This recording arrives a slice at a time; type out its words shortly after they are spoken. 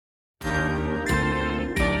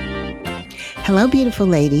Hello, beautiful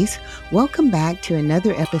ladies. Welcome back to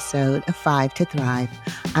another episode of Five to Thrive.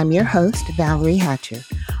 I'm your host, Valerie Hatcher.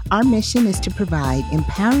 Our mission is to provide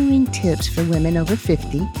empowering tips for women over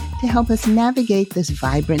 50 to help us navigate this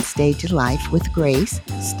vibrant stage of life with grace,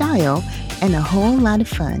 style, and a whole lot of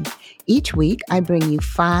fun. Each week, I bring you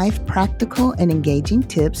 5 practical and engaging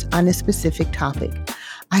tips on a specific topic.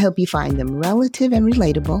 I hope you find them relative and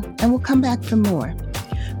relatable, and we'll come back for more.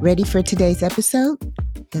 Ready for today's episode?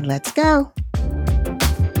 Then let's go.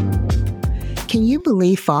 Can you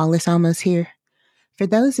believe fall is almost here? For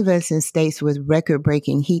those of us in states with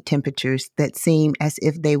record-breaking heat temperatures that seem as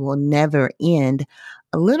if they will never end,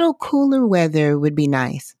 a little cooler weather would be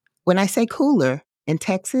nice. When I say cooler, in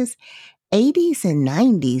Texas, 80s and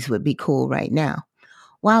 90s would be cool right now.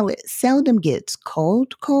 While it seldom gets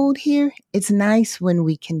cold here, it's nice when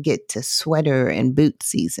we can get to sweater and boot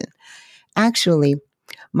season. Actually,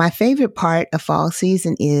 my favorite part of fall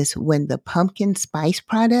season is when the pumpkin spice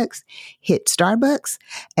products hit Starbucks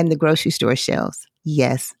and the grocery store shelves.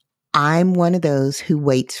 Yes, I'm one of those who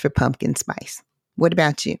waits for pumpkin spice. What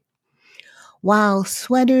about you? While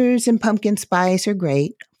sweaters and pumpkin spice are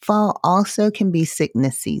great, fall also can be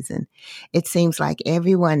sickness season. It seems like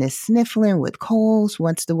everyone is sniffling with colds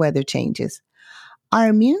once the weather changes. Our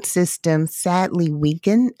immune system sadly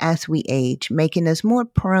weaken as we age, making us more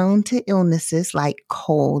prone to illnesses like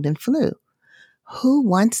cold and flu. Who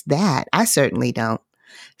wants that? I certainly don't.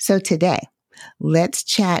 So today, let's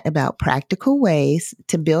chat about practical ways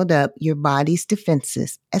to build up your body's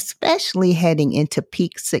defenses, especially heading into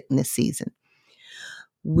peak sickness season.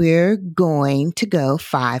 We're going to go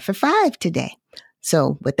 5 for 5 today.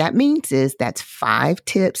 So what that means is that's 5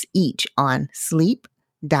 tips each on sleep,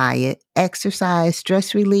 diet, exercise,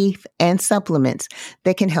 stress relief, and supplements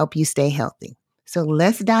that can help you stay healthy. So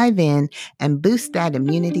let's dive in and boost that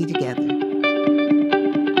immunity together.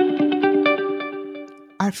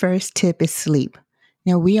 Our first tip is sleep.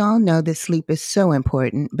 Now, we all know that sleep is so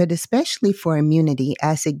important, but especially for immunity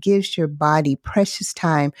as it gives your body precious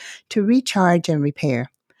time to recharge and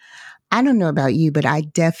repair. I don't know about you, but I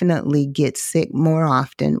definitely get sick more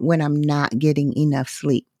often when I'm not getting enough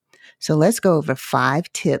sleep. So let's go over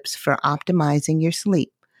 5 tips for optimizing your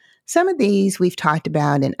sleep. Some of these we've talked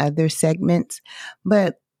about in other segments,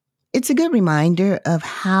 but it's a good reminder of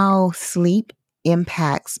how sleep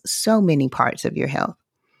impacts so many parts of your health.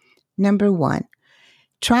 Number 1,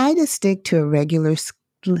 try to stick to a regular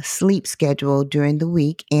sleep schedule during the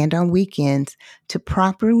week and on weekends to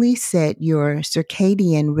properly set your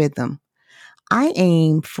circadian rhythm. I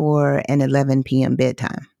aim for an 11 p.m.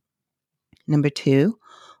 bedtime. Number 2,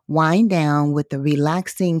 wind down with a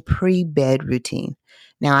relaxing pre-bed routine.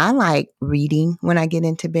 Now, I like reading when I get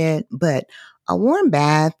into bed, but a warm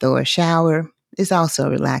bath or a shower is also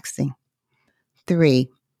relaxing. 3,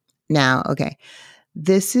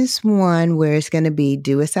 this is one where it's going to be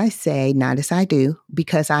do as I say, not as I do,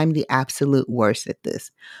 because I'm the absolute worst at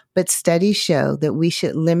this. But studies show that we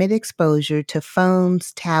should limit exposure to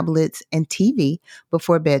phones, tablets, and TV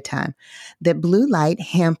before bedtime. That blue light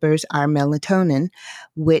hampers our melatonin,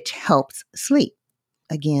 which helps sleep.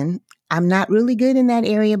 Again, I'm not really good in that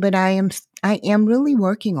area, but I am really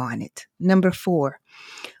working on it. Number 4,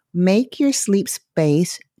 make your sleep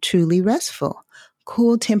space truly restful.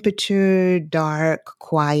 Cool temperature, dark,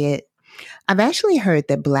 quiet. I've actually heard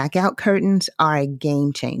that blackout curtains are a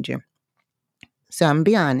game changer. So I'm going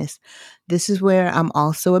to be honest, this is where I'm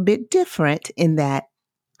also a bit different in that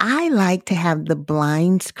I like to have the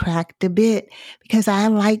blinds cracked a bit because I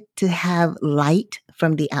like to have light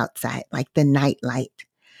from the outside, like the night light.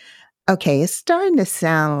 Okay, it's starting to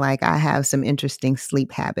sound like I have some interesting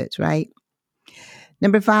sleep habits, right?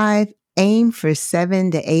 Number 5, aim for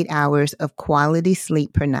 7 to 8 hours of quality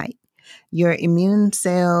sleep per night. Your immune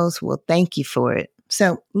cells will thank you for it.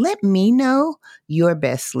 So let me know your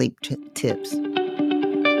best sleep tips.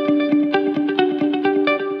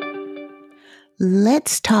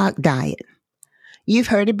 Let's talk diet. You've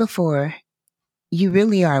heard it before. You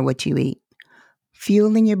really are what you eat.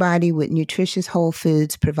 Fueling your body with nutritious whole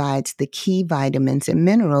foods provides the key vitamins and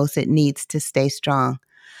minerals it needs to stay strong.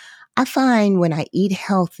 I find when I eat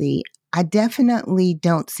healthy, I definitely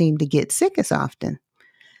don't seem to get sick as often.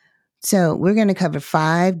 So we're going to cover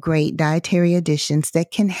 5 great dietary additions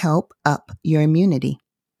that can help up your immunity.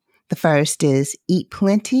 The first is eat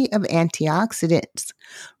plenty of antioxidants,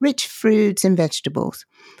 rich fruits and vegetables.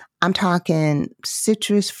 I'm talking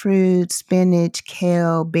citrus fruits, spinach,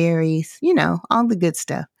 kale, berries, all the good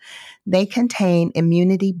stuff. They contain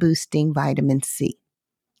immunity-boosting vitamin C.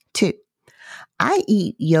 2, I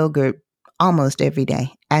eat yogurt almost every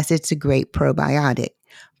day as it's a great probiotic.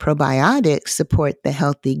 Probiotics support the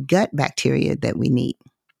healthy gut bacteria that we need.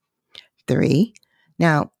 3.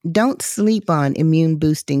 Now, don't sleep on immune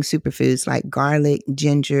boosting superfoods like garlic,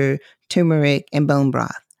 ginger, turmeric, and bone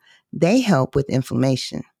broth. They help with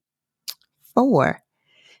inflammation. 4.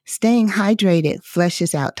 Staying hydrated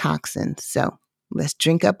flushes out toxins. So let's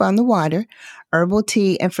drink up on the water, herbal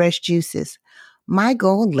tea, and fresh juices. My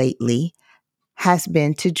goal lately has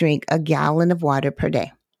been to drink a gallon of water per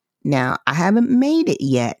day. Now, I haven't made it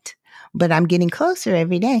yet, but I'm getting closer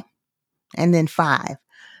every day. And then 5,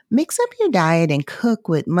 mix up your diet and cook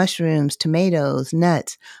with mushrooms, tomatoes,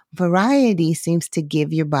 nuts. Variety seems to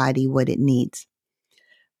give your body what it needs.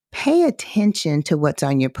 Pay attention to what's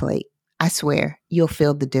on your plate. I swear, you'll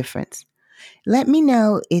feel the difference. Let me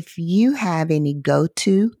know if you have any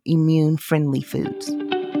go-to immune-friendly foods.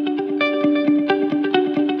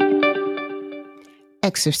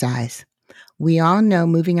 Exercise. We all know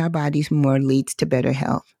moving our bodies more leads to better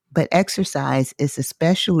health, but exercise is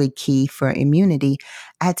especially key for immunity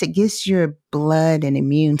as it gets your blood and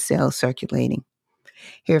immune cells circulating.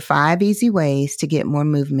 Here are 5 easy ways to get more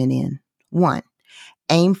movement in. 1.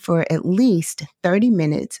 Aim for at least 30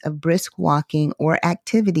 minutes of brisk walking or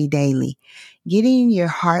activity daily. Getting your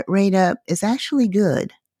heart rate up is actually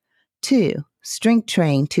good. 2. Strength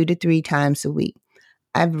train 2 to 3 times a week.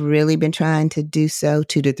 I've really been trying to do so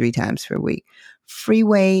 2 to 3 times per week. Free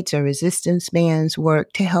weights or resistance bands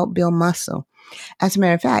work to help build muscle. As a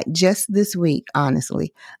matter of fact, just this week,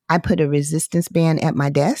 honestly, I put a resistance band at my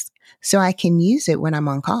desk so I can use it when I'm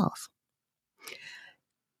on calls.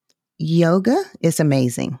 Yoga is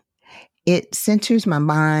amazing. It centers my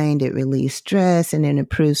mind, it relieves stress, and it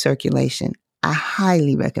improves circulation. I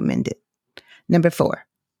highly recommend it. Number 4,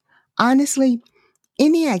 honestly,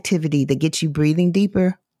 any activity that gets you breathing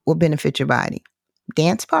deeper will benefit your body.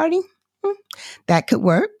 Dance party? That could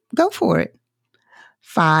work. Go for it.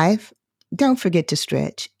 5, don't forget to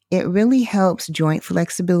stretch. It really helps joint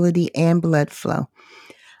flexibility and blood flow.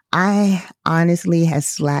 I honestly have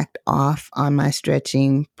slacked off on my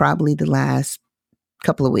stretching probably the last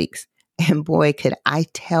couple of weeks. And boy, could I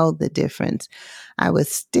tell the difference. I was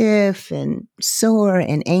stiff and sore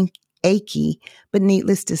and achy, but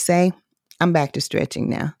needless to say, I'm back to stretching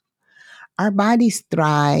now. Our bodies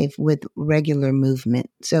thrive with regular movement,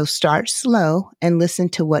 so start slow and listen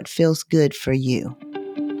to what feels good for you.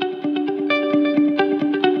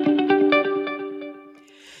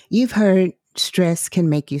 You've heard stress can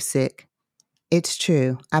make you sick. It's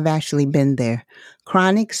true. I've actually been there.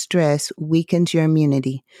 Chronic stress weakens your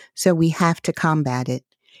immunity, so we have to combat it.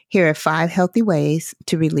 Here are 5 healthy ways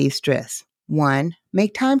to relieve stress. 1,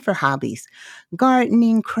 make time for hobbies.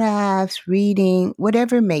 Gardening, crafts, reading,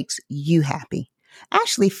 whatever makes you happy.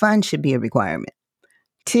 Actually, fun should be a requirement.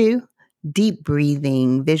 2, deep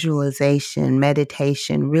breathing, visualization,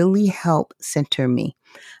 meditation really help center me.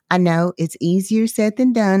 I know it's easier said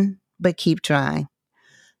than done, but keep trying.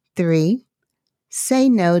 3, say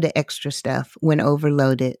no to extra stuff when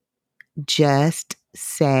overloaded. Just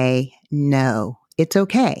say no. It's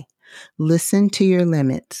okay. Listen to your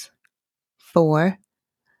limits. 4,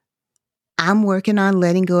 I'm working on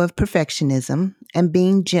letting go of perfectionism and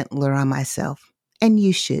being gentler on myself, and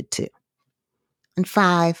you should too. And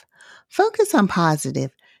 5, focus on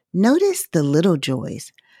positive. Notice the little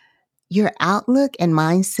joys. Your outlook and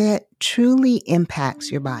mindset truly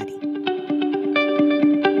impacts your body.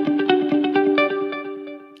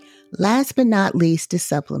 Last but not least is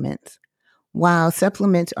supplements. While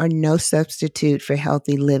supplements are no substitute for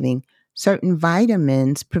healthy living, certain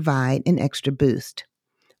vitamins provide an extra boost.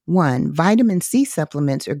 1, vitamin C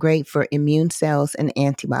supplements are great for immune cells and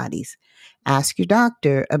antibodies. Ask your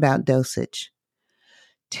doctor about dosage.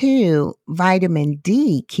 2, vitamin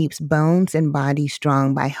D keeps bones and body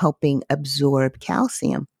strong by helping absorb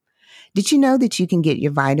calcium. Did you know that you can get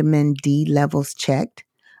your vitamin D levels checked?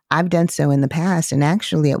 I've done so in the past, and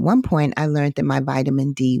actually at one point I learned that my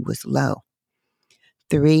vitamin D was low.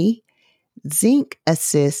 3, zinc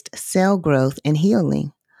assists cell growth and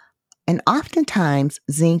healing. And oftentimes,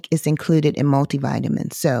 zinc is included in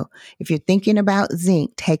multivitamins. So if you're thinking about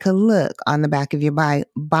zinc, take a look on the back of your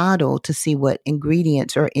bottle to see what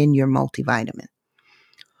ingredients are in your multivitamin.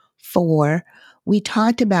 4, we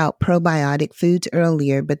talked about probiotic foods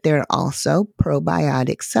earlier, but there are also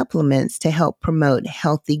probiotic supplements to help promote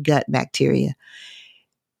healthy gut bacteria.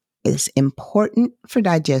 It's important for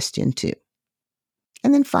digestion too.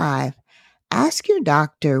 And then 5, ask your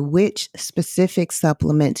doctor which specific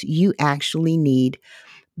supplements you actually need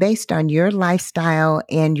based on your lifestyle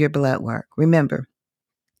and your blood work. Remember,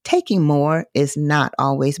 Taking more is not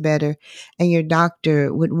always better, and your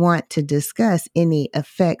doctor would want to discuss any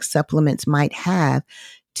effects supplements might have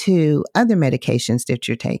to other medications that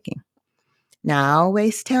you're taking. Now, I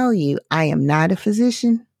always tell you, I am not a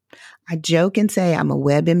physician. I joke and say I'm a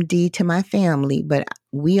WebMD to my family, but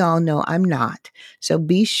we all know I'm not. So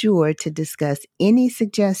be sure to discuss any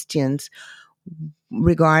suggestions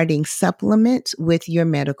regarding supplements with your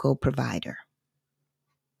medical provider.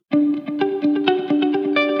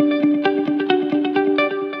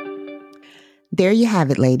 There you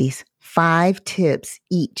have it, ladies. 5 tips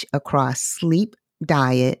each across sleep,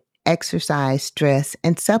 diet, exercise, stress,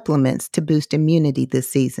 and supplements to boost immunity this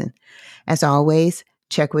season. As always,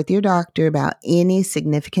 check with your doctor about any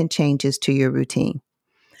significant changes to your routine.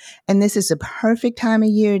 And this is a perfect time of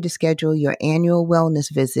year to schedule your annual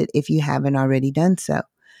wellness visit if you haven't already done so.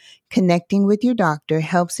 Connecting with your doctor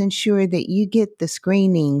helps ensure that you get the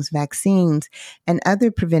screenings, vaccines, and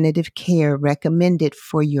other preventative care recommended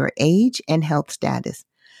for your age and health status.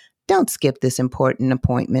 Don't skip this important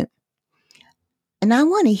appointment. And I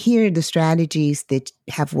want to hear the strategies that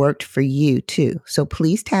have worked for you too. So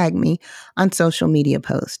please tag me on social media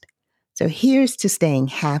posts. So here's to staying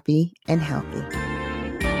happy and healthy.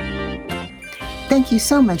 Thank you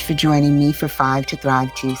so much for joining me for 5 to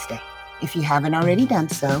Thrive Tuesday. If you haven't already done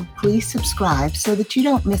so, please subscribe so that you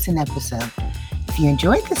don't miss an episode. If you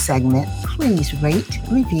enjoyed the segment, please rate,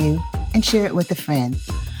 review, and share it with a friend.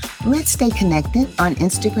 Let's stay connected on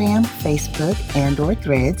Instagram, Facebook, and/or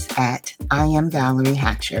Threads at I am Valerie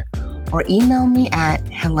Hatcher, or email me at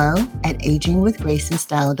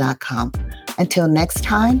hello@agingwithgraceandstyle.com. Until next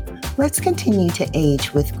time, let's continue to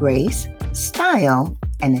age with grace, style,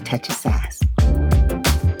 and a touch of sass.